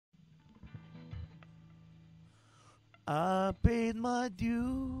I paid my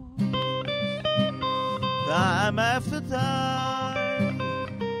dues, time after time.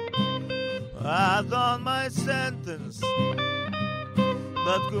 I've done my sentence,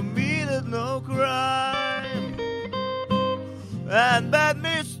 but committed no crime. And bad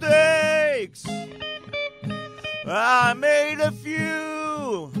mistakes, I made a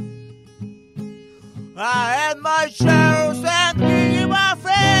few. I had my share of sanding in my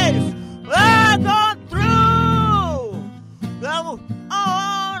face. I've gone through. On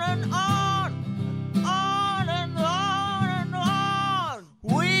and on, on and on and on.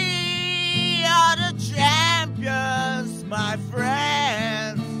 We are the champions, my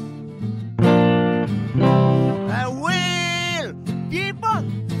friends. And we'll keep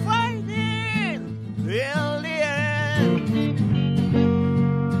on fighting till the end.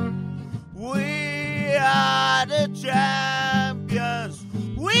 We are the champions.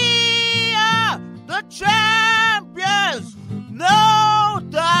 We are the champions. No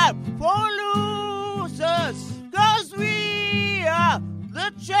time for losers, 'cause we are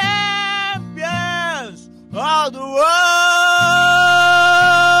the champions of the world.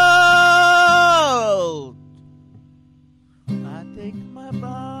 I take my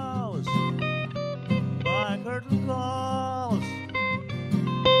bows, my curtain calls.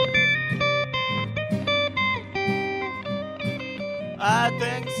 I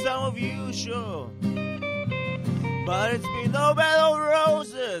think some of you sure, but it's been no bed of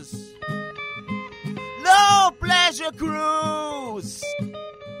roses, no pleasure cruise.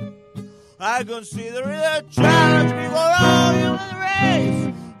 I consider it a challenge before all human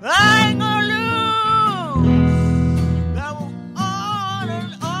race. I ain't gonna lose. Now on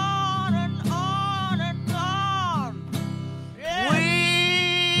and on and on and on. Yeah.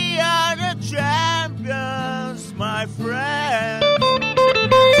 We are the champions, my friends.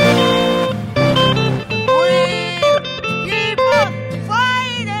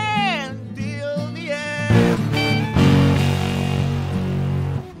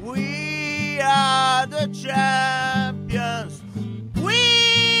 Champions,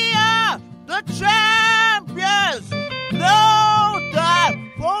 we are the champions. No time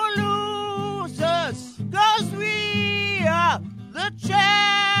for losers, 'cause we are the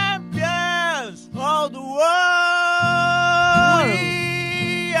champions of the world.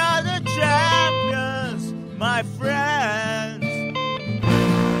 We are the champions, my friends.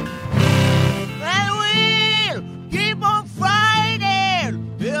 And we'll keep on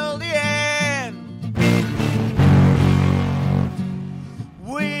fighting till the end.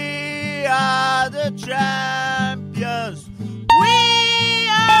 We are the champions.